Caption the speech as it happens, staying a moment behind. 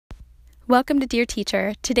Welcome to Dear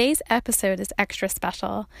Teacher. Today's episode is extra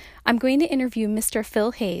special. I'm going to interview Mr.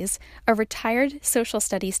 Phil Hayes, a retired social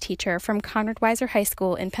studies teacher from Conrad Weiser High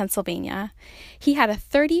School in Pennsylvania. He had a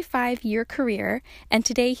 35-year career, and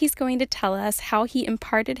today he's going to tell us how he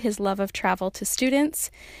imparted his love of travel to students.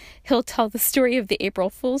 He'll tell the story of the April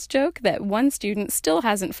Fool's joke that one student still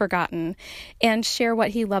hasn't forgotten, and share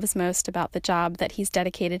what he loves most about the job that he's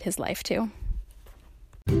dedicated his life to.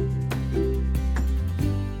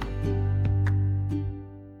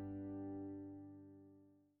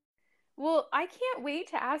 Well, I can't wait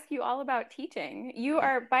to ask you all about teaching. You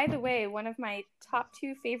are, by the way, one of my top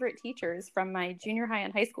two favorite teachers from my junior high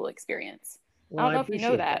and high school experience. Well, I don't know if you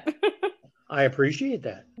know that. I appreciate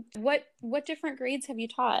that. What different grades have you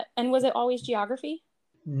taught? And was it always geography?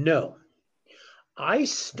 No, I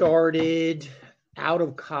started out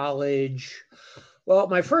of college. Well,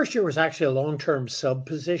 my first year was actually a long-term sub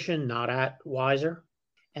position, not at Weiser.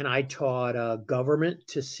 And I taught government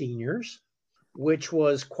to seniors, which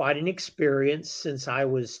was quite an experience since I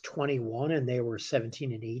was 21 and they were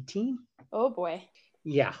 17 and 18. Oh, boy.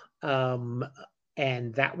 Yeah.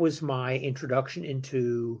 And that was my introduction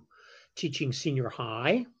into teaching senior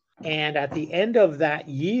high. And at the end of that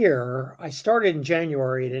year, I started in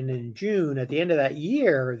January and in June, at the end of that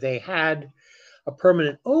year, they had a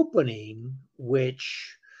permanent opening,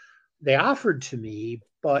 which they offered to me.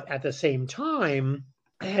 But at the same time,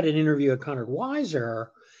 I had an interview at Conrad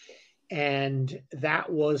Weiser, and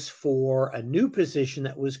that was for a new position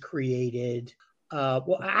that was created.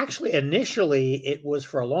 Well, actually, initially, it was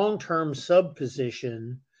for a long-term sub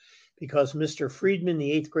position because Mr. Friedman,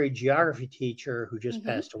 the 8th grade geography teacher who just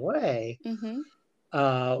passed away,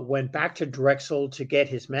 went back to Drexel to get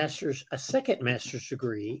his a second master's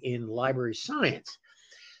degree in library science.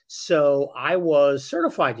 So I was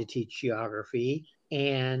certified to teach geography,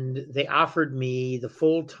 and they offered me the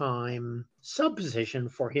full-time sub position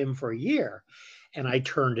for him for a year, and I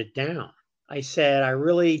turned it down. I said, I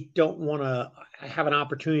really don't want to have an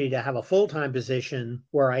opportunity to have a full-time position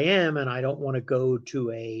where I am, and I don't want to go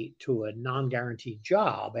to a non-guaranteed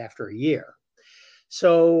job after a year.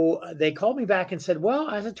 So they called me back and said, well,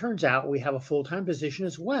 as it turns out, we have a full-time position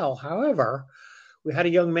as well. However, we had a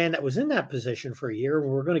young man that was in that position for a year, and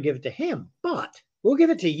we're going to give it to him, but we'll give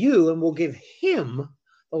it to you, and we'll give him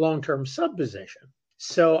the long-term sub position.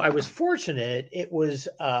 So I was fortunate. It was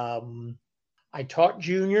I taught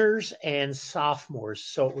juniors and sophomores.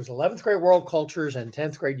 So it was 11th grade world cultures and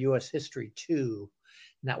 10th grade U.S. history too.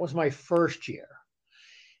 And that was my first year.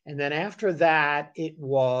 And then after that, it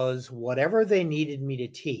was whatever they needed me to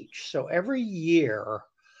teach. So every year,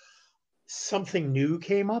 something new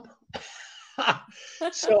came up.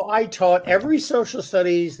 So I taught every social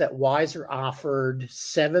studies that Weiser offered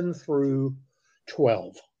 7 through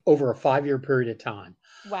 12 over a 5-year period of time.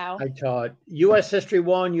 Wow. I taught U.S. History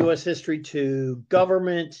 1, U.S. History 2,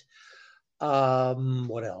 government,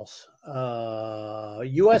 what else?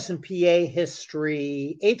 U.S. and PA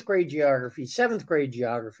history, 8th grade geography, 7th grade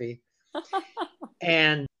geography.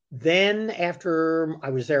 And then after I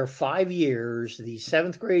was there 5 years, the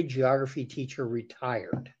 7th grade geography teacher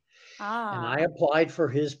retired. And I applied for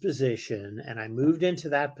his position, and I moved into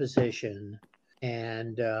that position,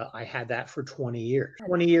 and I had that for 20 years.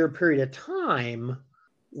 20-year period of time,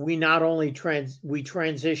 we not only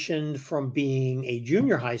transitioned from being a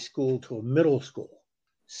junior high school to a middle school.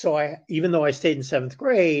 So even though I stayed in 7th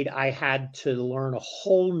grade, I had to learn a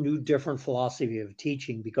whole new different philosophy of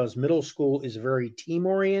teaching because middle school is very team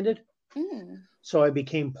oriented. So I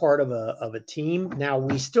became part of a team. Now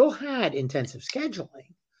we still had intensive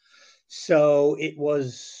scheduling. So it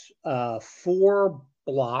was 4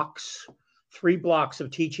 blocks, 3 blocks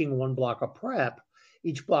of teaching, 1 block of prep,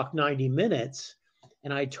 each block 90 minutes.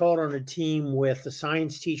 And I taught on a team with the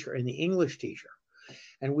science teacher and the English teacher.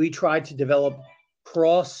 And we tried to develop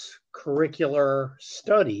cross-curricular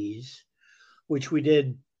studies, which we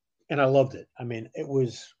did, and I loved it. I mean,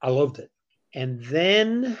 I loved it. And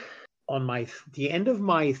then on the end of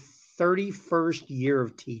my 31st year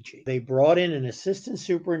of teaching, they brought in an assistant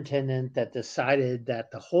superintendent that decided that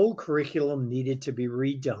the whole curriculum needed to be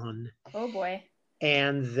redone. Oh, boy.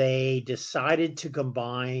 And they decided to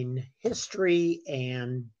combine history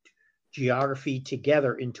and geography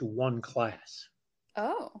together into one class.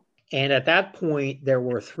 Oh. And at that point, there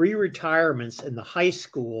were 3 retirements in the high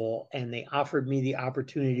school, and they offered me the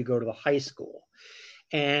opportunity to go to the high school.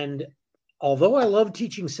 And although I love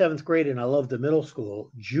teaching 7th grade and I love the middle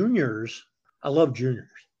school, juniors, I love juniors.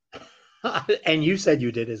 And you said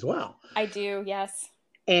you did as well. I do, yes.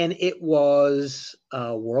 And it was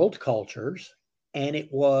world cultures, and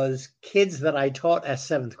it was kids that I taught as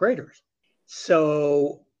 7th graders.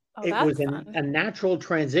 So Oh, it was that's fun. a natural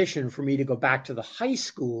transition for me to go back to the high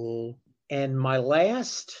school. And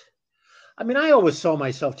I mean, I always saw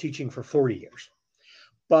myself teaching for 40 years,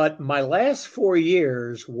 but my last 4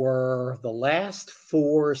 years were the last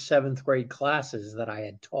four seventh grade classes that I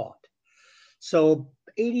had taught. So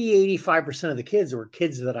 85% of the kids were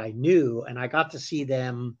kids that I knew, and I got to see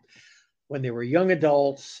them when they were young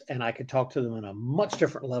adults, and I could talk to them on a much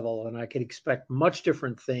different level, and I could expect much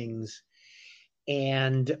different things.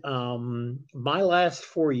 And my last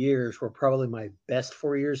 4 years were probably my best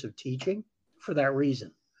 4 years of teaching for that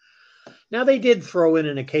reason. Now, they did throw in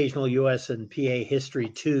an occasional US and PA history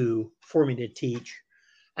too for me to teach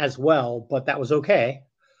as well, but that was okay.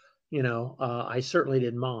 I certainly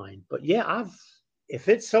didn't mind. But yeah, if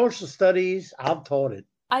it's social studies, I've taught it.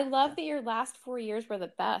 I love that your last 4 years were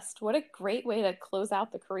the best. What a great way to close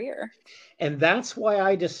out the career. And that's why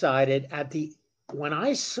I decided when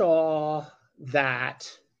I saw that,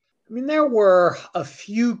 I mean, there were a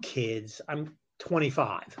few kids, I'm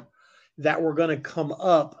 25, that were going to come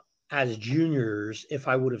up as juniors if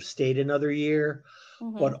I would have stayed another year.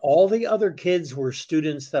 Hmm. But all the other kids were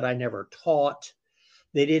students that I never taught.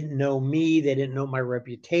 They didn't know me. They didn't know my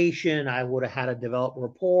reputation. I would have had to develop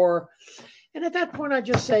rapport. And at that point, I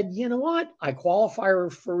just said, you know what? I qualify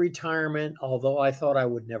for retirement, although I thought I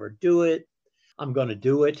would never do it. I'm going to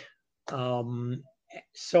do it. Um,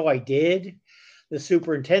 so I did. The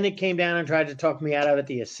superintendent came down and tried to talk me out of it.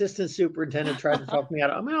 The assistant superintendent tried to talk me out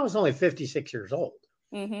of it. I mean, I was only 56 years old.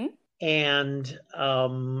 Hmm. And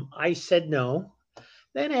I said no.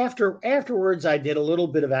 Then afterwards, I did a little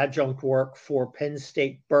bit of adjunct work for Penn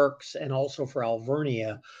State Berks and also for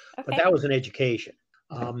Alvernia, but Okay. that was in education,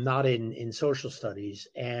 not in social studies.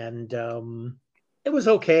 And it was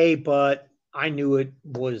okay, but I knew it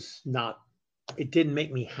was not. It didn't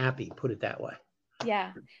make me happy, put it that way.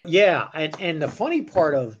 Yeah. Yeah, and the funny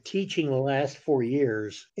part of teaching the last 4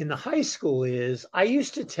 years in the high school is I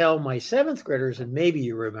used to tell my seventh graders, and maybe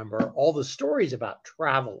you remember, all the stories about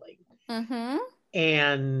traveling Hmm.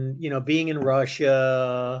 and being in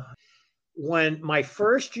Russia. When my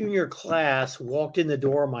first junior class walked in the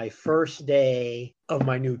door my first day of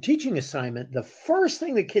my new teaching assignment, the first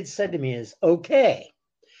thing the kids said to me is, okay,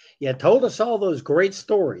 you told us all those great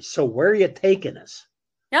stories, so where are you taking us?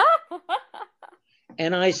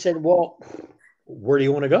 And I said, well, where do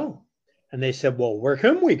you want to go? And they said, well, where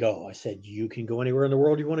can we go? I said, you can go anywhere in the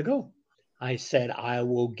world you want to go. I said, I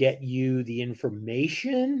will get you the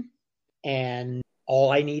information, and all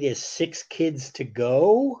I need is 6 kids to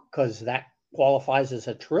go because that qualifies as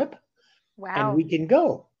a trip, and Wow. we can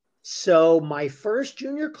go. So my first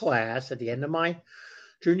junior class at the end of my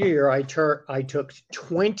junior year, I took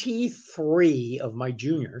 23 of my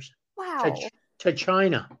juniors to, Wow. to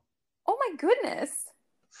China Oh my goodness.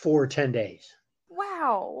 for 10 days.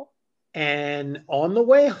 Wow. And on the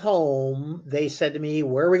way home, they said to me,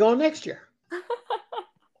 where are we going next year?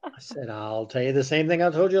 I said, I'll tell you the same thing I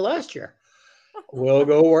told you last year. We'll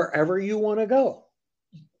go wherever you want to go.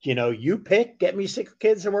 You pick, get me 6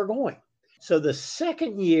 kids, and we're going. So the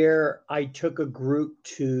second year, I took a group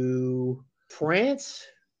to France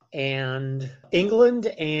and England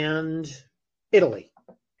and Italy.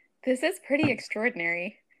 This is pretty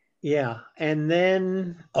extraordinary. Yeah. And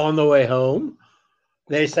then on the way home,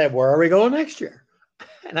 they said, where are we going next year?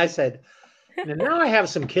 And I said, now I have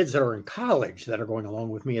some kids that are in college that are going along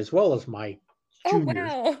with me as well as my Oh,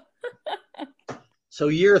 juniors. wow. So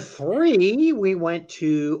year 3, we went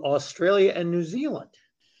to Australia and New Zealand.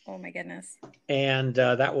 Oh my goodness. And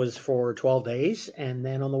that was for 12 days. And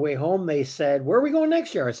then on the way home, they said, where are we going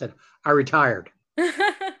next year? I said, I retired,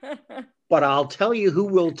 but I'll tell you who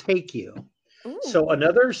will take you. So Ooh.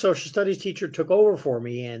 another social studies teacher took over for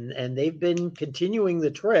me, and they've been continuing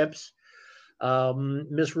the trips.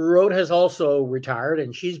 Miss Road has also retired,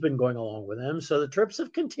 and she's been going along with them. So the trips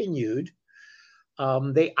have continued.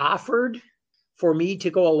 They offered for me to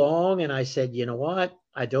go along, and I said, you know what?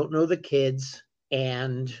 I don't know the kids,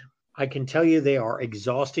 and I can tell you they are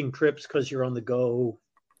exhausting trips because you're on the go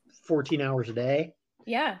 14 hours a day.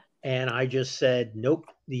 Yeah. And I just said, nope,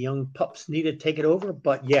 the young pups need to take it over.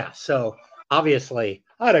 But yeah, so obviously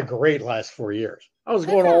I had a great last 4 years. I was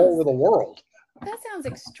That going all over sounds the world. that sounds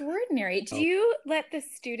extraordinary. Did you let the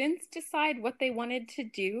students decide what they wanted to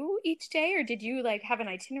do each day, or did you like have an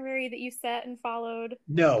itinerary that you set and followed?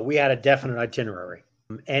 No, we had a definite itinerary.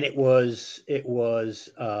 And it was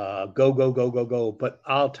go, go, go, go, go. But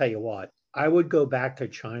I'll tell you what, I would go back to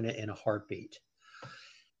China in a heartbeat.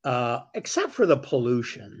 Except for the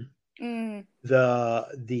pollution. Mm.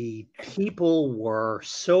 The people were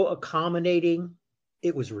so accommodating.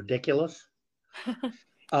 It was ridiculous.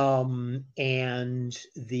 And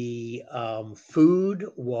the food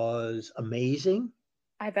was amazing.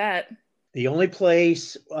 I bet. The only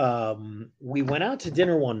place we went out to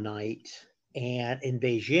dinner one night and in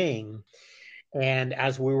Beijing, and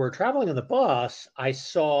as we were traveling on the bus, I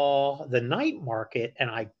saw the night market and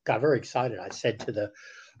I got very excited. I said to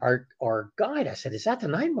our guide, I said, "Is that the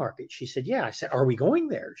night market?" She said, "Yeah." I said, "Are we going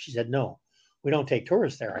there?" She said, "No, we don't take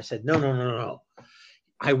tourists there." I said, "No, no, no, no.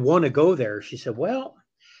 I want to go there." She said, "Well,"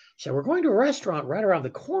 she said, "we're going to a restaurant right around the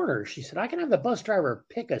corner." She said, "I can have the bus driver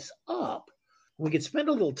pick us up. We could spend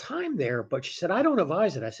a little time there." But she said, "I don't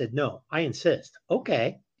advise it." I said, "No, I insist."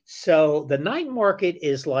 Okay. So the night market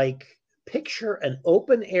is like, picture an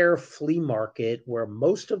open air flea market where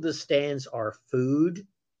most of the stands are food,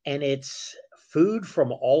 and it's food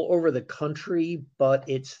from all over the country, but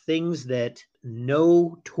it's things that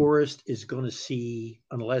no tourist is going to see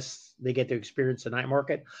unless they get to experience the night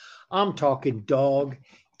market. I'm talking dog,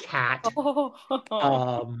 cat, Oh,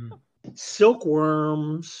 um,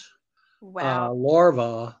 silkworms, wow.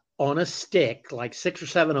 larvae on a stick, like 6 or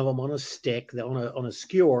 7 of them on a stick, on a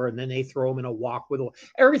skewer, and then they throw them in a wok with oil.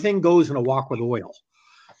 Everything goes in a wok with oil.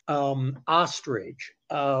 Ostrich,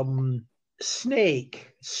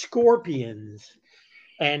 snake, scorpions,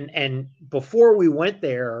 and before we went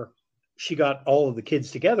there, she got all of the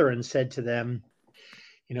kids together and said to them,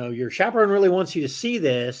 your chaperone really wants you to see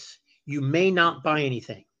this. You may not buy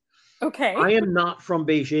anything. Okay. I am not from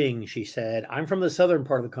Beijing, she said. I'm from the southern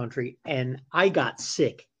part of the country, and I got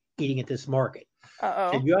sick eating at this market. She said,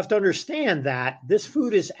 Uh-oh. you have to understand that this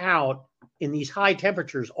food is out in these high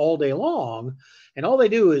temperatures all day long, and all they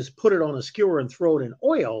do is put it on a skewer and throw it in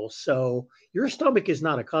oil, so your stomach is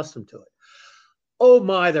not accustomed to it. Oh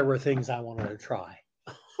my, there were things I wanted to try.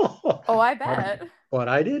 Oh, I but, bet. but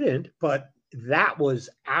I didn't. But that was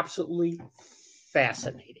absolutely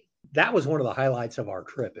fascinating. That was one of the highlights of our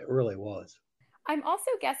trip. It really was. I'm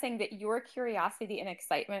also guessing that your curiosity and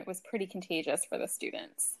excitement was pretty contagious for the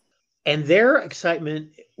students. And their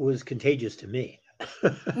excitement was contagious to me.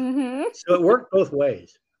 Mm-hmm. So it worked both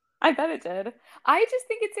ways. I bet it did. I just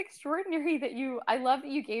think it's extraordinary that I love that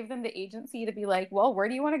you gave them the agency to be like, well, where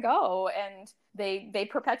do you want to go? And they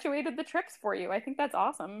perpetuated the trips for you. I think that's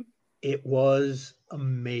awesome. It was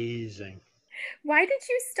amazing. Why did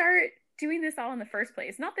you start doing this all in the first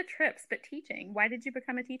place? Not the trips, but teaching. Why did you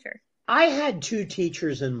become a teacher? I had two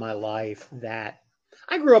teachers in my life that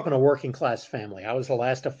I grew up in a working class family. I was the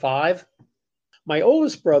last of five. My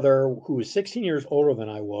oldest brother, who was 16 years older than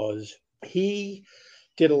I was, he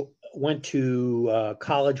did went to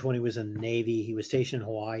college when he was in the Navy. He was stationed in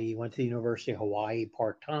Hawaii. He went to the University of Hawaii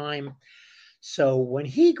part time. So when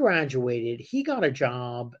he graduated, he got a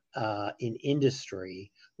job in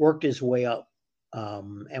industry, worked his way up.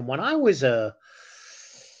 And when I was a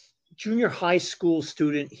junior high school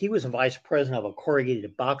student, he was a vice president of a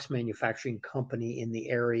corrugated box manufacturing company in the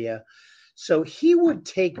area. So he would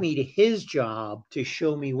take me to his job to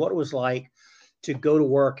show me what it was like to go to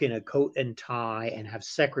work in a coat and tie and have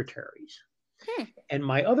secretaries. Hmm. And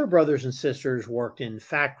my other brothers and sisters worked in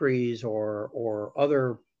factories or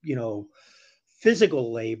other,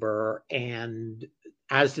 physical labor, and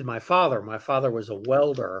as did my father. My father was a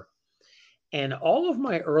welder. And all of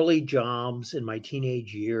my early jobs in my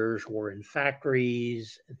teenage years were in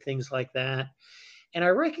factories and things like that. And I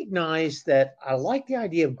recognized that I like the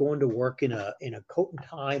idea of going to work in a coat and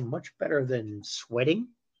tie much better than sweating.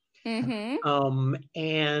 Mm-hmm.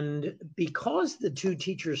 And because the two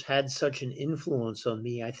teachers had such an influence on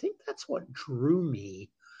me, I think that's what drew me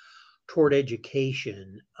toward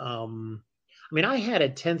education. I had a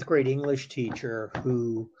 10th grade English teacher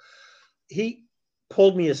who he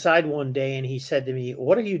pulled me aside one day and he said to me,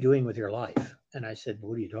 "What are you doing with your life?" And I said,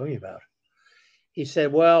 "What are you talking about?" He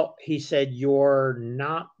said, "Well," he said, "you're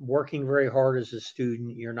not working very hard as a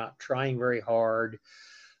student. You're not trying very hard.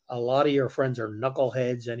 A lot of your friends are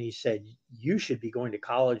knuckleheads." And he said, "You should be going to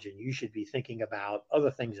college and you should be thinking about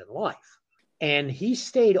other things in life." And he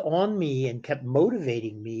stayed on me and kept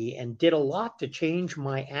motivating me and did a lot to change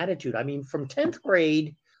my attitude. From 10th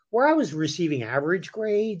grade, where I was receiving average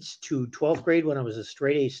grades, to 12th grade when I was a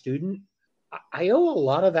straight A student, I owe a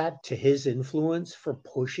lot of that to his influence for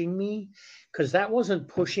pushing me, because that wasn't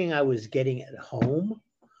pushing I was getting at home.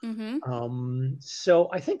 Mm-hmm. So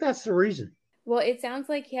I think that's the reason. Well, it sounds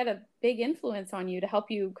like he had a big influence on you to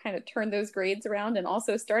help you kind of turn those grades around and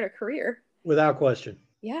also start a career. Without question.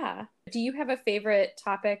 Yeah. Do you have a favorite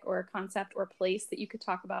topic or concept or place that you could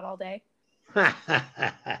talk about all day?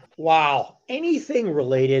 Wow. Anything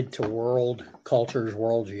related to world cultures,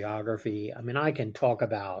 world geography. I can talk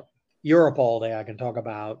about Europe all day. I can talk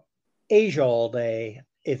about Asia all day.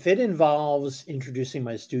 if it involves introducing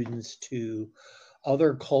my students to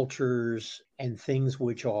other cultures and things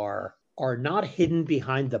which are not hidden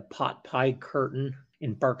behind the pot pie curtain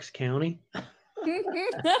in Berks County,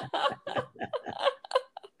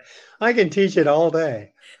 I can teach it all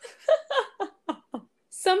day.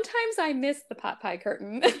 Sometimes I miss the pot pie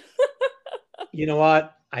curtain. You know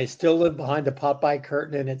what? I still live behind the pot pie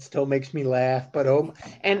curtain and it still makes me laugh. But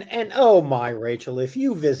oh my, Rachel, if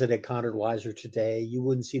you visited Conrad Weiser today, you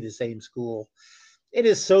wouldn't see the same school. It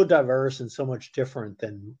is so diverse and so much different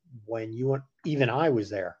than when even I was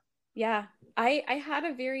there. Yeah. I had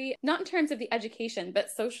a very, not in terms of the education,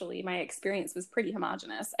 but socially, my experience was pretty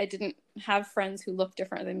homogenous. I didn't have friends who looked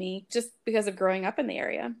different than me just because of growing up in the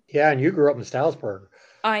area. Yeah, and you grew up in Stroudsburg.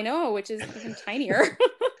 I know, which is even tinier.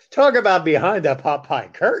 Talk about behind the pot pie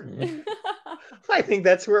curtain. I think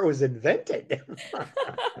that's where it was invented.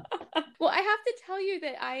 Well, I have to tell you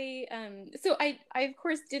that I of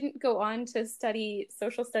course didn't go on to study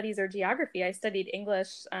social studies or geography. I studied English,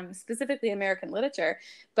 specifically American literature,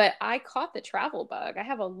 but I caught the travel bug. I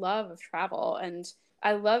have a love of travel, and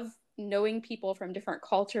I love knowing people from different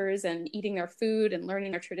cultures and eating their food and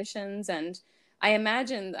learning their traditions. And I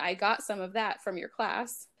imagine I got some of that from your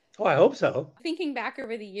class. Oh, I hope so. Thinking back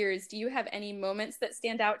over the years, do you have any moments that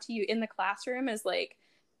stand out to you in the classroom as like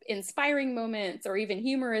inspiring moments or even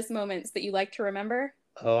humorous moments that you like to remember?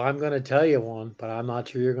 Oh, I'm going to tell you one, but I'm not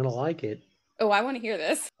sure you're going to like it. Oh, I want to hear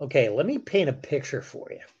this. Okay, let me paint a picture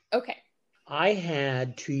for you. Okay. I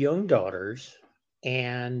had two young daughters,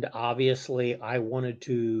 and obviously I wanted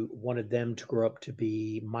them to grow up to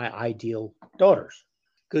be my ideal daughters.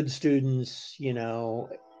 Good students,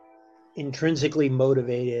 intrinsically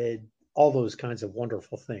motivated, all those kinds of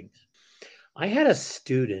wonderful things. I had a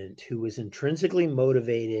student who was intrinsically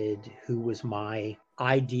motivated, who was my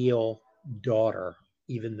ideal daughter,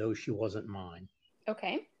 even though she wasn't mine.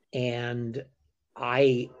 Okay. And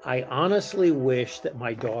I honestly wish that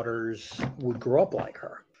my daughters would grow up like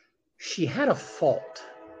her. She had a fault.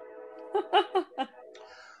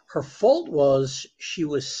 Her fault was she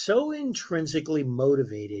was so intrinsically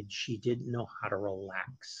motivated, she didn't know how to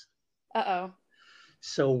relax. Uh-oh.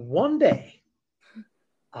 So one day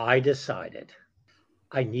I decided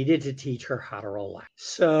I needed to teach her how to relax.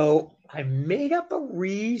 So I made up a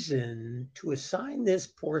reason to assign this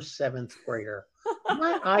poor seventh grader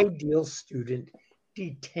my ideal student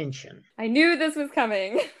detention. I knew this was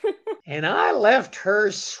coming. And I left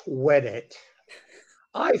her sweated.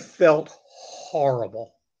 I felt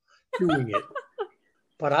horrible doing it,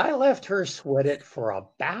 but I left her sweated for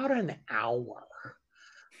about an hour.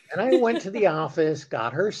 And I went to the office,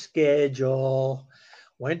 got her schedule,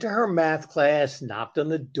 went to her math class, knocked on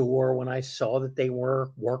the door when I saw that they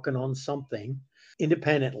were working on something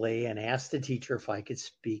independently, and asked the teacher if I could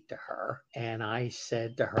speak to her. And I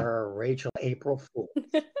said to her, Rachel, April Fool.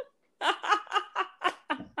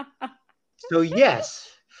 So yes,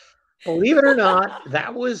 believe it or not,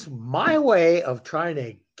 that was my way of trying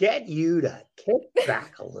to get you to kick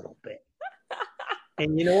back a little bit.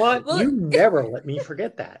 And you know what? Well, you never let me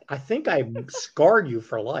forget that. I think I scarred you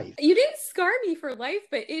for life. You didn't scar me for life,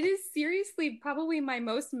 but it is seriously probably my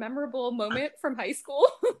most memorable moment from high school.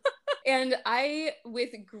 And I, with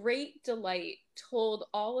great delight, told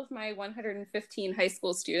all of my 115 high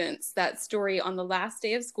school students that story on the last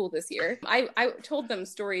day of school this year. I told them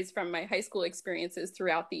stories from my high school experiences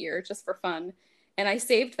throughout the year just for fun. And I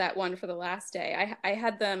saved that one for the last day. I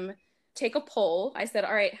had them take a poll. I said,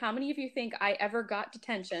 all right, how many of you think I ever got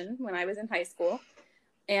detention when I was in high school?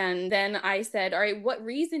 And then I said, all right, what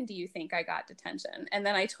reason do you think I got detention? And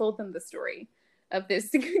then I told them the story of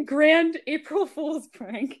this grand April Fool's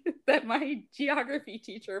prank that my geography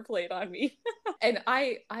teacher played on me. And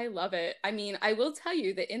I love it. I mean, I will tell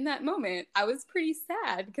you that in that moment, I was pretty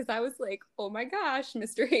sad because I was like, oh my gosh,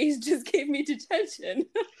 Mr. Hayes just gave me detention.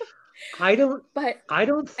 I don't think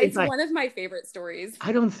it's one of my favorite stories.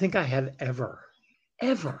 I don't think I have ever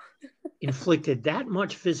inflicted that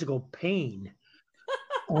much physical pain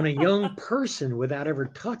on a young person without ever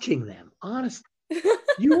touching them. Honestly,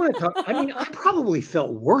 you want to talk? I mean, I probably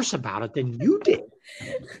felt worse about it than you did.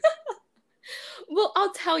 Well,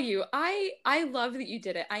 I'll tell you, I love that you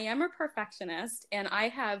did it. I am a perfectionist, and I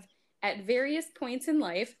have, at various points in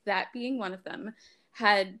life, that being one of them,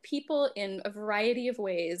 had people in a variety of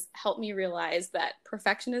ways help me realize that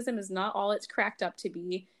perfectionism is not all it's cracked up to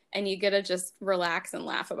be, and you gotta just relax and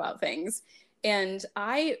laugh about things. And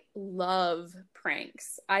I love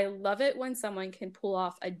pranks. I love it when someone can pull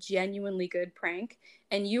off a genuinely good prank,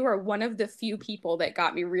 and you are one of the few people that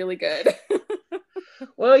got me really good.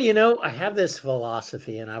 Well, you know, I have this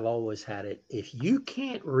philosophy and I've always had it. If you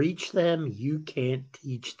can't reach them, you can't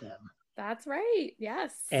teach them. That's right.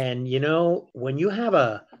 Yes. And you know, when you have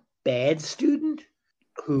a bad student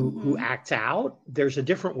who Hmm. acts out, there's a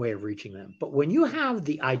different way of reaching them. But when you have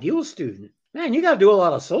the ideal student, man, you got to do a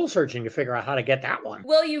lot of soul searching to figure out how to get that one.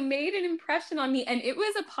 Well, you made an impression on me, and it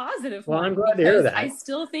was a positive Well, I'm one glad to hear because I that.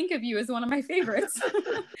 still think of you as one of my favorites.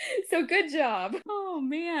 So good job. Oh,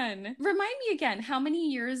 man. Remind me again, how many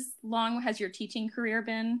years long has your teaching career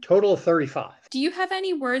been? Total of 35. Do you have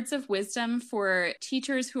any words of wisdom for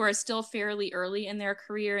teachers who are still fairly early in their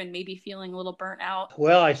career and maybe feeling a little burnt out?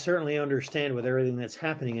 Well, I certainly understand with everything that's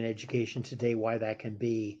happening in education today why that can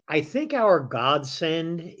be. I think our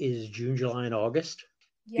godsend is June, July, and August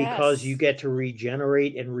because you Yes. get to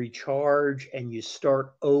regenerate and recharge and you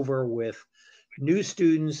start over with new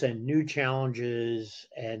students and new challenges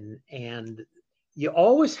and you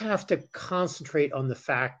always have to concentrate on the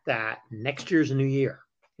fact that next year's a new year.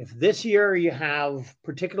 If this year you have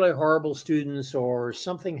particularly horrible students or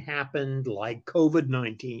something happened like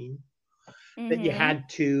COVID-19 that you Mm-hmm. had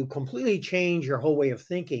to completely change your whole way of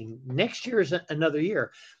thinking. Next year is another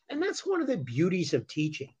year. And that's one of the beauties of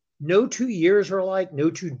teaching. No 2 years are alike,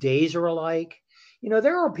 no 2 days are alike. You know,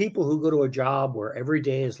 there are people who go to a job where every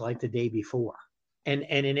day is like the day before. And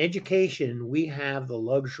in education, we have the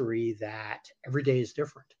luxury that every day is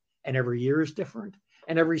different and every year is different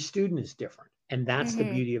and every student is different. And that's the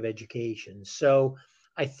Mm-hmm. beauty of education. So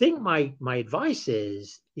I think my advice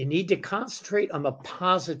is you need to concentrate on the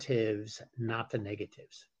positives, not the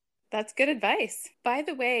negatives. That's good advice. By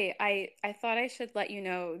the way, I thought I should let you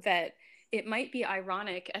know that it might be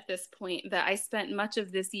ironic at this point that I spent much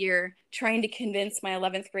of this year trying to convince my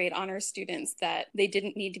 11th grade honors students that they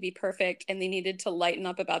didn't need to be perfect and they needed to lighten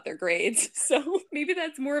up about their grades. So maybe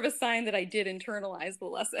that's more of a sign that I did internalize the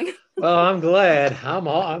lesson. Well, I'm glad.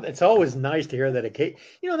 It's always nice to hear that.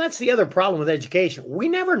 You know, that's the other problem with education. We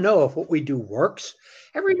never know if what we do works.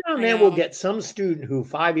 Every now and I then we'll know. get some student who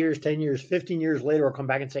 5 years, 10 years, 15 years later will come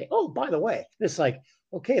back and say, "Oh, by the way," it's like,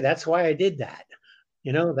 okay, that's why I did that.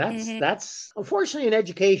 You know, Hmm. that's unfortunately in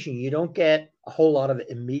education, you don't get a whole lot of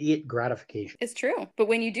immediate gratification. It's true. But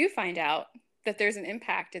when you do find out that there's an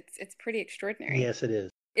impact, it's pretty extraordinary. Yes, it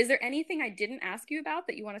is. Is there anything I didn't ask you about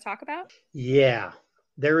that you want to talk about? Yeah,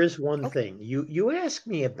 there is one Okay, thing. You asked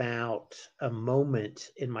me about a moment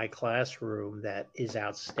in my classroom that is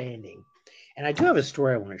outstanding. And I do have a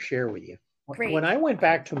story I want to share with you. When great. I went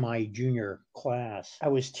back to my junior class, I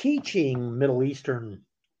was teaching Middle Eastern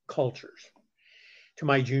cultures to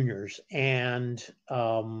my juniors. And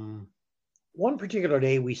one particular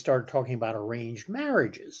day, we started talking about arranged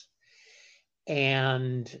marriages.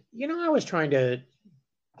 And, you know, I was trying to,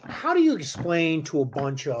 how do you explain to a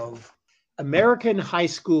bunch of American high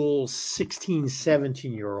school 16,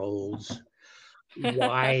 17-year olds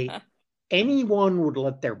why anyone would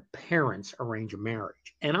let their parents arrange a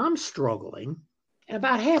marriage? And I'm struggling. And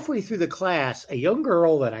about halfway through the class, a young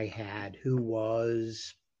girl that I had who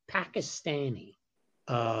was Pakistani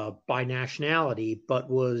by nationality, but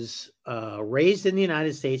was raised in the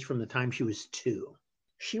United States from the time she was 2.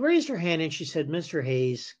 She raised her hand and she said, "Mr.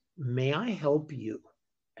 Hayes, may I help you?"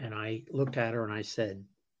 And I looked at her and I said,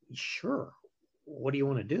 "Sure. What do you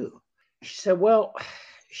want to do?" She said, "Well,"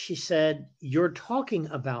 she said, "you're talking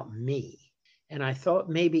about me. And I thought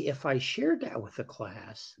maybe if I shared that with the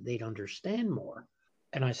class, they'd understand more."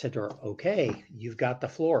 And I said to her, "Okay, you've got the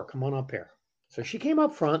floor. Come on up here." So she came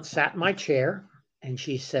up front, sat in my chair, and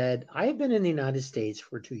she said, "I have been in the United States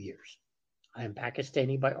for 2 years. I am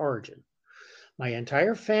Pakistani by origin. My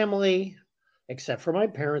entire family, except for my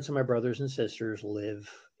parents and my brothers and sisters, live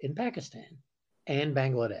in Pakistan and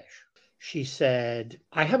Bangladesh." She said,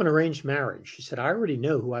 "I have an arranged marriage." She said, "I already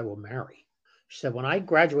know who I will marry." She said, "When I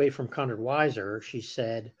graduate from Conrad Weiser," she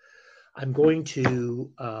said, "I'm going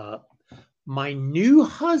to, my new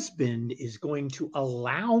husband is going to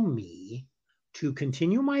allow me to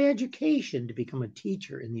continue my education to become a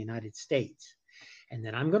teacher in the United States. And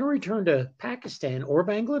then I'm going to return to Pakistan or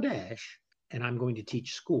Bangladesh and I'm going to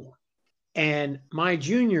teach school." And my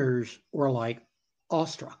juniors were like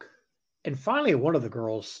awestruck. And finally, one of the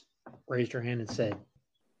girls raised her hand and said,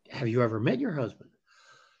 "Have you ever met your husband?"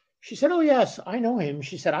 She said, "Oh, yes, I know him."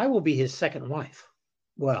 She said, "I will be his second wife."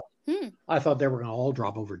 Well, Hmm. I thought they were going to all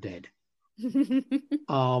drop over dead.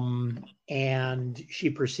 And she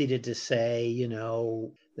proceeded to say, you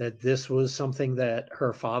know, that this was something that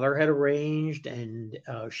her father had arranged, and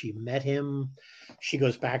she met him. She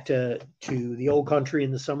goes back to the old country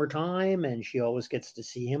in the summertime, and she always gets to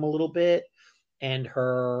see him a little bit. And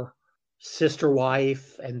her sister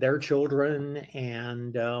wife and their children,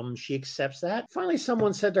 and she accepts that. Finally,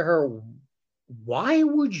 someone said to her, "Why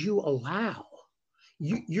would you allow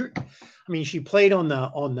you're?" I mean, she played on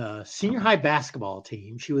the senior high basketball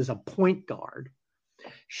team. She was a point guard.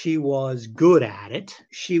 She was good at it.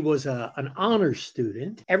 She was an honor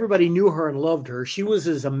student. Everybody knew her and loved her. She was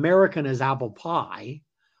as American as apple pie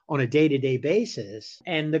on a day-to-day basis.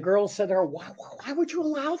 And the girl said to her, why would you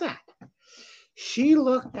allow that? She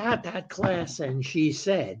looked at that class and she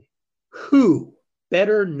said, "Who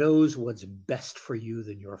better knows what's best for you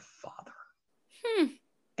than your father?" Hmm.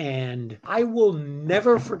 And I will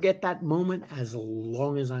never forget that moment as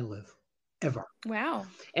long as I live, ever. Wow.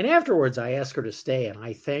 And afterwards, I asked her to stay, and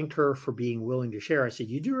I thanked her for being willing to share. I said,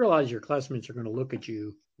 "You do realize your classmates are going to look at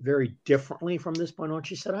you very differently from this point on?"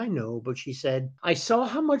 She said, "I know." But she said, "I saw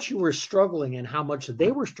how much you were struggling and how much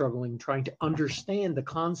they were struggling trying to understand the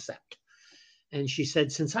concept." And she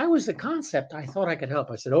said, "Since I was the concept, I thought I could help."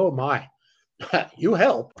 I said, "Oh, my." You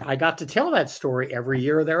help. I got to tell that story every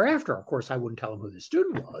year thereafter. Of course, I wouldn't tell them who the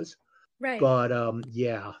student was. Right. But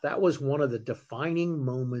yeah, that was one of the defining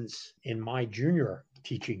moments in my junior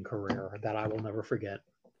teaching career that I will never forget.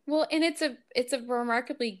 Well, and it's a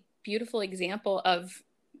remarkably beautiful example of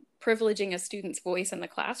privileging a student's voice in the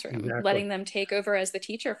classroom, Exactly. letting them take over as the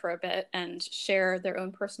teacher for a bit and share their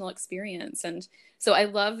own personal experience. And so I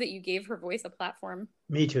love that you gave her voice a platform.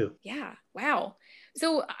 Me too. Yeah. Wow.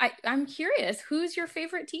 So I'm curious, who's your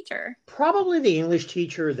favorite teacher? Probably the English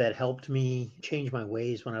teacher that helped me change my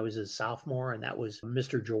ways when I was a sophomore, and that was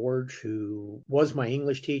Mr. George, who was my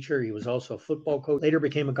English teacher. He was also a football coach, later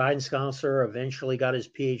became a guidance counselor, eventually got his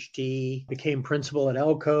PhD, became principal at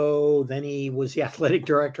Elko. Then he was the athletic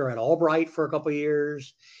director at Albright for a couple of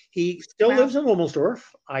years. He still Wow. lives in Wilmelsdorf.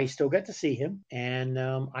 I still get to see him, and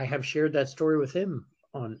I have shared that story with him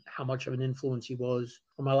on how much of an influence he was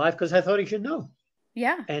on my life because I thought he should know.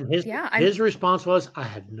 Yeah. And his Yeah. his response was, "I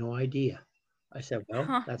had no idea." I said, "Well,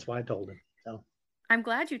 Huh. that's why I told him." So, I'm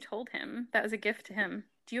glad you told him. That was a gift to him.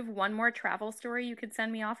 Do you have one more travel story you could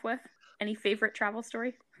send me off with? Any favorite travel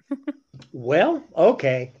story? well,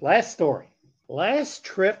 okay. Last story. Last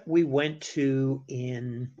trip we went to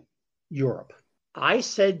in Europe. I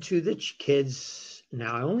said to the kids,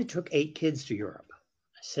 now I only took 8 kids to Europe.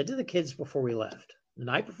 I said to the kids before we left, the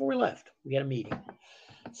night before we left, we had a meeting.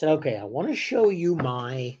 I said, "Okay, I want to show you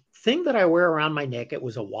my thing that I wear around my neck." It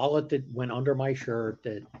was a wallet that went under my shirt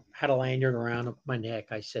that had a lanyard around my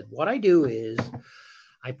neck. I said, "What I do is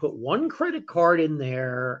I put one credit card in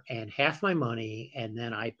there and half my money, and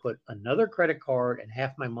then I put another credit card and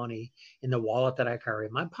half my money in the wallet that I carry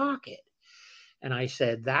in my pocket." And I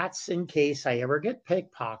said, "That's in case I ever get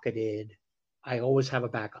pickpocketed. I always have a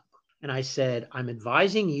backup." And I said, "I'm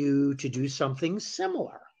advising you to do something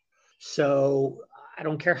similar. So I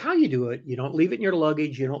don't care how you do it. You don't leave it in your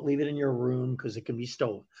luggage. You don't leave it in your room because it can be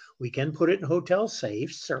stolen. We can put it in hotel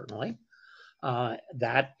safes, certainly.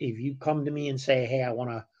 That if you come to me and say, 'Hey, I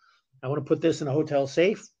want to put this in a hotel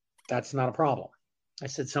safe,' that's not a problem." I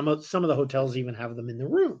said some of the hotels even have them in the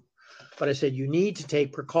room, but I said you need to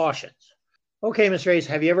take precautions. "Okay, Mr. Hayes,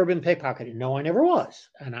 have you ever been pickpocketed?" "No, I never was,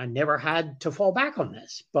 and I never had to fall back on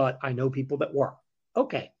this, but I know people that were."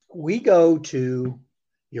 Okay, we go to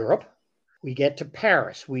Europe. We get to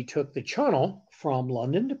Paris. We took the Channel from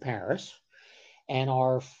London to Paris. And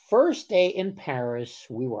our first day in Paris,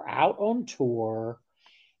 we were out on tour.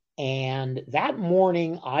 And that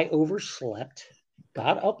morning, I overslept,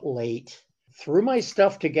 got up late, threw my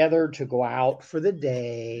stuff together to go out for the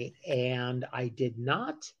day. And I did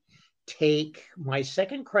not take my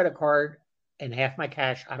second credit card and half my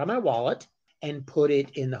cash out of my wallet and put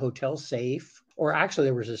it in the hotel safe. Or actually,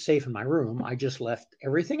 there was a safe in my room. I just left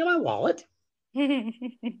everything in my wallet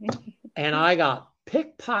and I got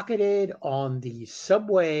pickpocketed on the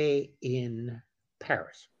subway in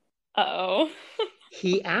Paris. Oh.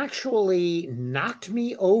 He actually knocked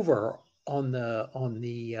me over on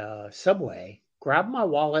the subway, grabbed my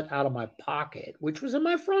wallet out of my pocket, which was in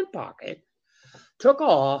my front pocket, took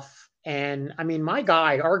off, and I mean,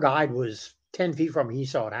 our guide was 10 feet from me. He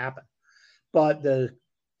saw it happen, but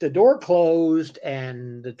the door closed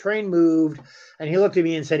and the train moved, and he looked at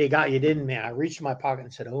me and said, "He got you, didn't he?" I reached in my pocket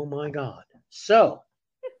and said, "Oh my God." So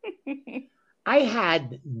I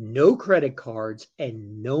had no credit cards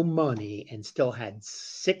and no money and still had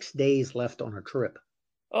 6 days left on a trip.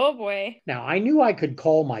 Oh boy. Now I knew I could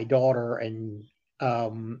call my daughter, and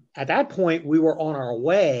at that point we were on our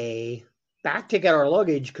way back to get our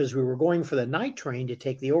luggage because we were going for the night train to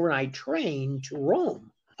take the overnight train to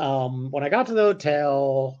Rome. When I got to the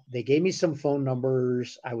hotel, they gave me some phone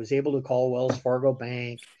numbers. I was able to call Wells Fargo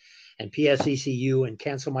Bank and PSECU and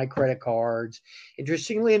cancel my credit cards.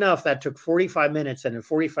 Interestingly enough, that took 45 minutes. And in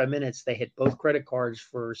 45 minutes, they hit both credit cards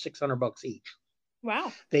for $600 each.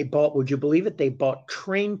 Wow. They bought, would you believe it? They bought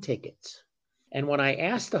train tickets. And when I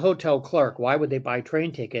asked the hotel clerk, why would they buy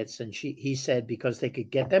train tickets? And he said, because they could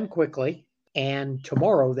get them quickly and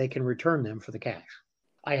tomorrow they can return them for the cash.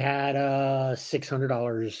 I had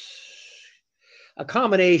 $600, a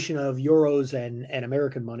combination of euros and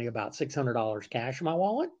American money, about $600 cash in my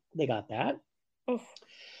wallet. They got that. Oof.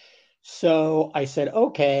 So I said,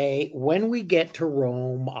 okay, when we get to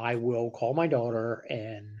Rome, I will call my daughter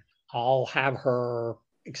and I'll have her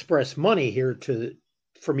express money here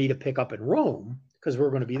for me to pick up in Rome, because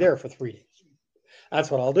we're going to be there for 3 days.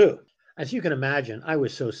 That's what I'll do. As you can imagine, I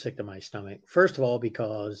was so sick to my stomach. First of all,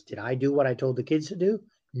 because did I do what I told the kids to do?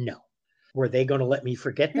 No. Were they going to let me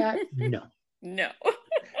forget that? No. No.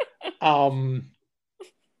 I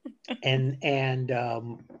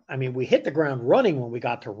mean, we hit the ground running when we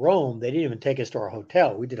got to Rome. They didn't even take us to our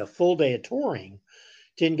hotel. We did a full day of touring.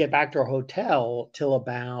 Didn't get back to our hotel till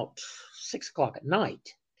about 6 o'clock at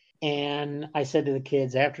night. And I said to the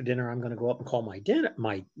kids, after dinner, I'm going to go up and call my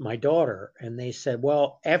daughter. And they said,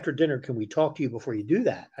 well, after dinner, can we talk to you before you do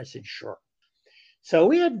that? I said, sure. So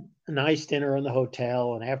we had a nice dinner in the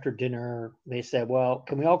hotel. And after dinner, they said, well,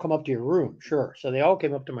 can we all come up to your room? Sure. So they all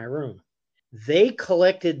came up to my room. They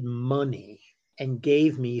collected money and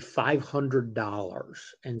gave me $500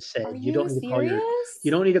 and said, you don't need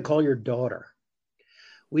to call your daughter.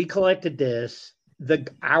 We collected this.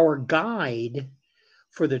 Our guide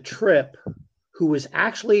for the trip, who was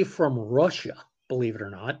actually from Russia, believe it or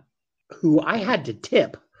not, who I had to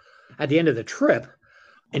tip at the end of the trip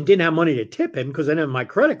and didn't have money to tip him because I didn't have my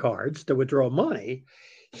credit cards to withdraw money.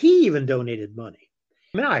 He even donated money.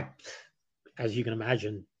 I mean, I, as you can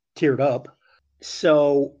imagine, teared up.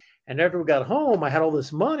 So, and after we got home, I had all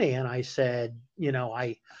this money and I said,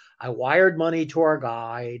 I wired money to our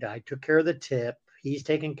guide. I took care of the tip. He's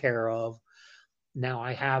taken care of. Now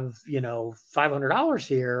I have, $500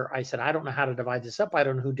 here. I said, I don't know how to divide this up. I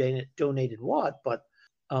don't know who donated what, but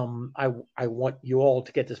I want you all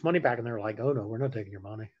to get this money back. And they're like, oh, no, we're not taking your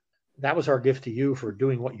money. That was our gift to you for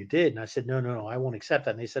doing what you did. And I said, no, I won't accept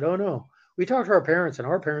that. And they said, oh, no, we talked to our parents and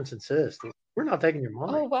our parents insist. We're not taking your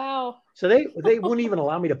money. Oh, wow. So they wouldn't even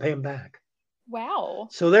allow me to pay them back. Wow.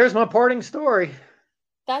 So there's my parting story.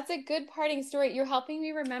 That's a good parting story. You're helping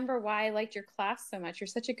me remember why I liked your class so much. You're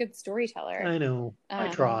such a good storyteller. I know. I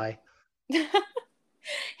try.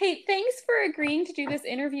 Hey, thanks for agreeing to do this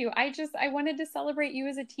interview. I wanted to celebrate you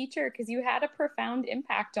as a teacher because you had a profound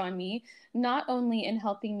impact on me, not only in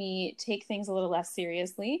helping me take things a little less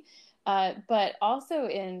seriously, but also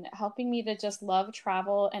in helping me to just love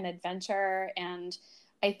travel and adventure. And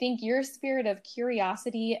I think your spirit of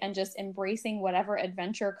curiosity and just embracing whatever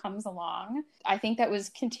adventure comes along, I think that was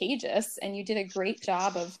contagious. And you did a great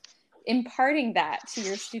job of imparting that to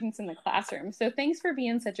your students in the classroom. So thanks for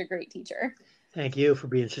being such a great teacher. Thank you for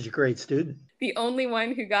being such a great student. The only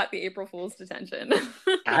one who got the April Fool's detention.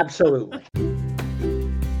 Absolutely.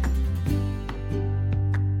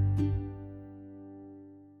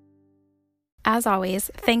 As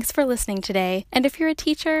always, thanks for listening today. And if you're a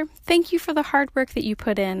teacher, thank you for the hard work that you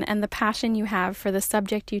put in and the passion you have for the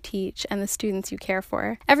subject you teach and the students you care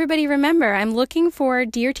for. Everybody remember, I'm looking for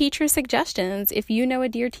Dear Teacher suggestions. If you know a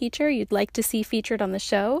Dear Teacher you'd like to see featured on the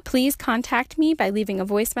show, please contact me by leaving a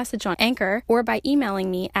voice message on Anchor or by emailing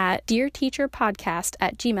me at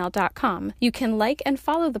dearteacherpodcast@gmail.com. You can like and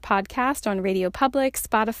follow the podcast on Radio Public,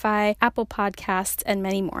 Spotify, Apple Podcasts, and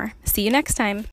many more. See you next time.